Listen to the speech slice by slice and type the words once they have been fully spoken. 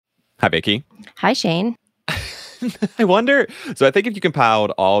Hi, Vicky. Hi, Shane. I wonder. So I think if you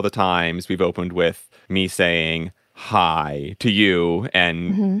compiled all the times we've opened with me saying hi to you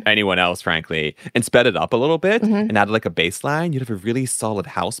and anyone else, frankly, and sped it up a little bit and added like a bass line, you'd have a really solid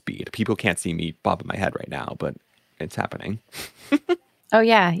house beat. People can't see me bobbing my head right now, but it's happening. Oh,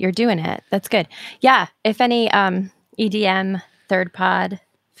 yeah, you're doing it. That's good. Yeah, if any EDM third pod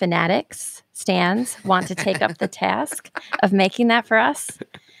fanatics, stands, want to take up the task of making that for us.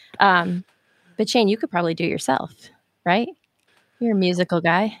 But Shane, you could probably do it yourself, right? You're a musical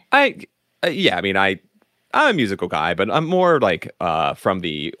guy. I'm a musical guy, but I'm more like from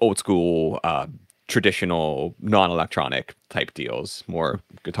the old school, traditional, non-electronic type deals, more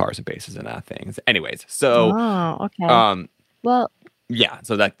guitars and basses and things. Anyways, so okay. Well, yeah,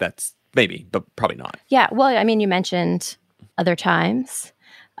 so that's maybe, but probably not. Yeah, well, I mean, you mentioned other times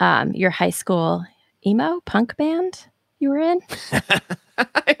your high school emo punk band you were in.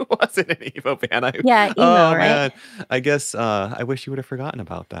 I wasn't an emo band. Emo, right? Man. I guess I wish you would have forgotten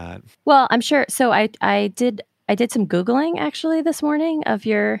about that. Well, I'm sure. So I did some Googling actually this morning of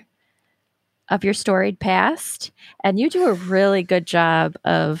your storied past, and you do a really good job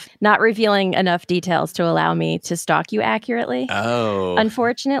of not revealing enough details to allow me to stalk you accurately. Oh.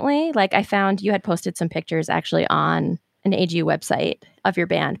 Unfortunately, like I found you had posted some pictures actually on an AGU website of your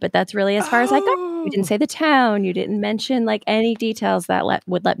band, but that's really as far as I got. You didn't say the town. You didn't mention like any details that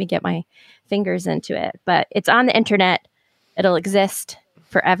would let me get my fingers into it. But it's on the internet. It'll exist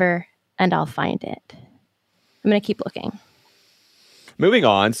forever, and I'll find it. I'm going to keep looking. Moving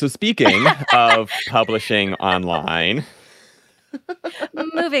on. So speaking of publishing online.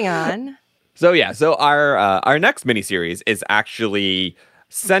 Moving on. So our next miniseries is actually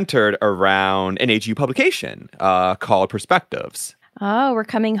centered around an AGU publication called Perspectives. Oh, we're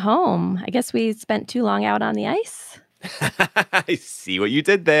coming home. I guess we spent too long out on the ice. I see what you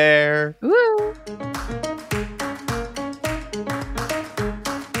did there. Woo!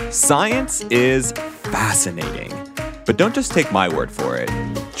 Science is fascinating, but don't just take my word for it.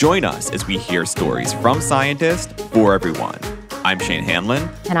 Join us as we hear stories from scientists for everyone. I'm Shane Hanlon.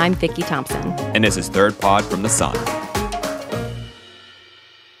 And I'm Vicky Thompson. And this is Third Pod from the Sun.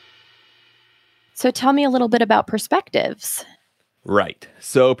 So tell me a little bit about Perspectives. Right.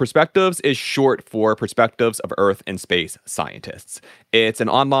 So Perspectives is short for Perspectives of Earth and Space Scientists. It's an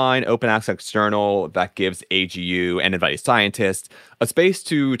online open access journal that gives AGU and invited scientists a space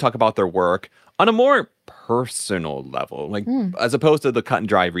to talk about their work on a more personal level, like as opposed to the cut and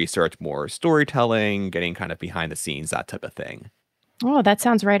dry research, more storytelling, getting kind of behind the scenes, that type of thing. Oh, that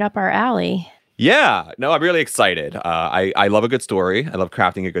sounds right up our alley. Yeah, no, I'm really excited. I love a good story. I love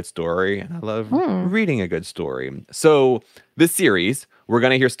crafting a good story. And I love reading a good story. So this series, we're going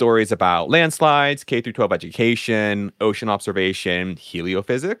to hear stories about landslides, K-12 education, ocean observation,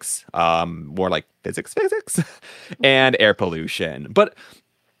 heliophysics, more like physics, and air pollution. But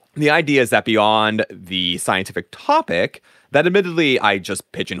the idea is that beyond the scientific topic, that admittedly I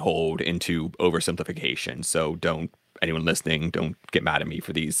just pigeonholed into oversimplification. So anyone listening, don't get mad at me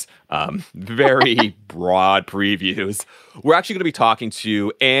for these very broad previews. We're actually going to be talking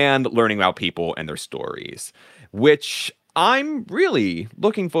to and learning about people and their stories, which I'm really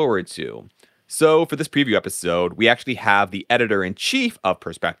looking forward to. So for this preview episode, we actually have the editor-in-chief of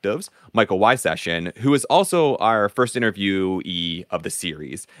Perspectives, Michael Weissession, who is also our first interviewee of the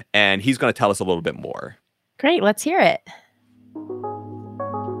series, and he's going to tell us a little bit more. Great, let's hear it.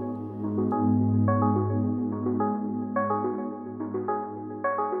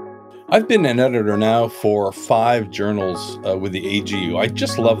 I've been an editor now for 5 journals with the AGU. I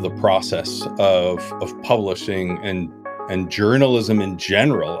just love the process of publishing and journalism in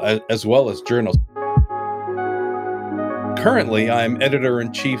general, as well as journals. Currently, I'm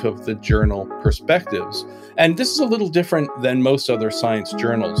editor-in-chief of the journal Perspectives. And this is a little different than most other science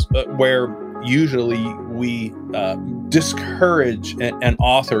journals, where usually we discourage an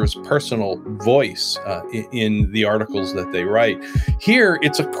author's personal voice in the articles that they write. Here,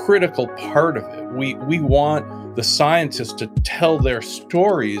 it's a critical part of it. We want the scientists to tell their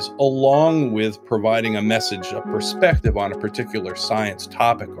stories along with providing a message, a perspective on a particular science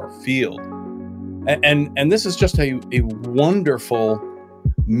topic or field. And this is just a wonderful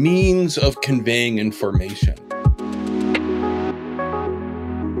means of conveying information.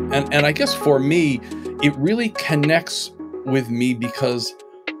 And I guess for me, it really connects with me because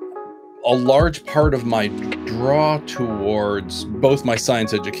a large part of my draw towards both my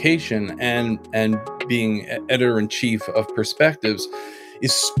science education and being editor-in-chief of Perspectives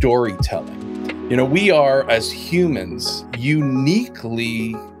is storytelling. You know, we are, as humans,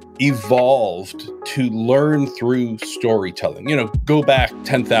 uniquely evolved to learn through storytelling. Go back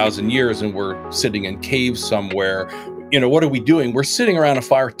 10,000 years and we're sitting in caves somewhere. What are we doing? We're sitting around a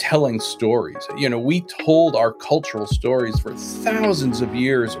fire telling stories. We told our cultural stories for thousands of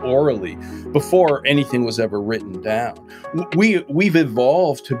years orally before anything was ever written down. We've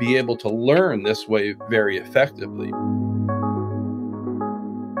evolved to be able to learn this way very effectively.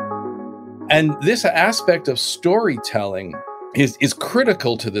 And this aspect of storytelling is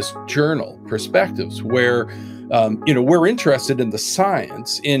critical to this journal, Perspectives, where we're interested in the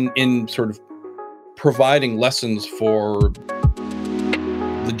science, in sort of providing lessons for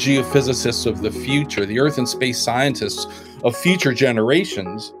the geophysicists of the future, the Earth and space scientists of future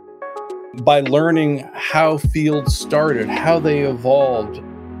generations, by learning how fields started, how they evolved,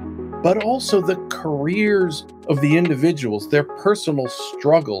 but also the careers of the individuals, their personal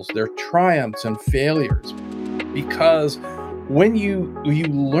struggles, their triumphs and failures. Because when you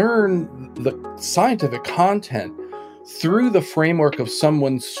learn the scientific content through the framework of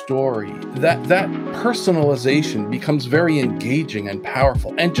someone's story, that personalization becomes very engaging and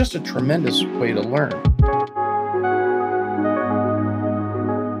powerful, and just a tremendous way to learn.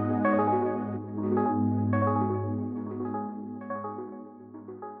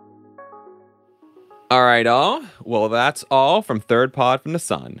 All right, all. Well, that's all from Third Pod from the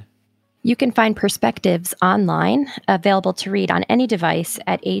Sun. You can find Perspectives online, available to read on any device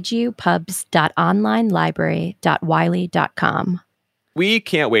at agupubs.onlinelibrary.wiley.com. We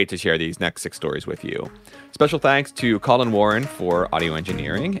can't wait to share these next 6 stories with you. Special thanks to Colin Warren for audio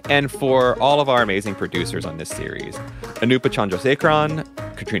engineering and for all of our amazing producers on this series. Anupa Chandrasekaran,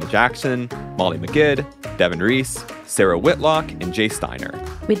 Katrina Jackson, Molly McGidd, Devin Reese, Sarah Whitlock, and Jay Steiner.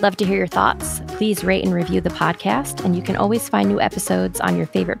 We'd love to hear your thoughts. Please rate and review the podcast, and you can always find new episodes on your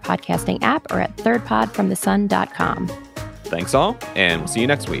favorite podcasting app or at thirdpodfromthesun.com. Thanks all, and we'll see you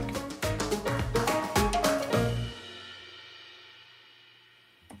next week.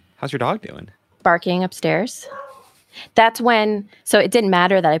 How's your dog doing? Barking upstairs. That's when, so it didn't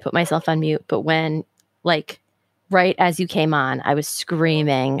matter that I put myself on mute, but when, right as you came on, I was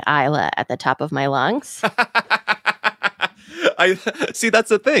screaming Isla at the top of my lungs. I see. That's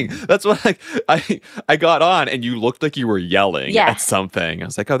the thing. That's what I got on, and you looked like you were yelling at something. I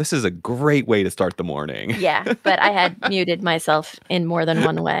was like, "Oh, this is a great way to start the morning." Yeah, but I had muted myself in more than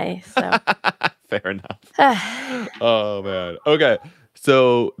one way. So fair enough. Oh man. Okay,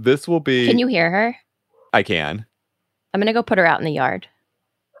 so this will be. Can you hear her? I can. I'm gonna go put her out in the yard.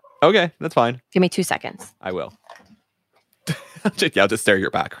 Okay, that's fine. Give me 2 seconds. I will. I'll just stare at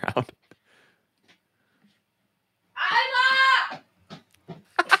your background.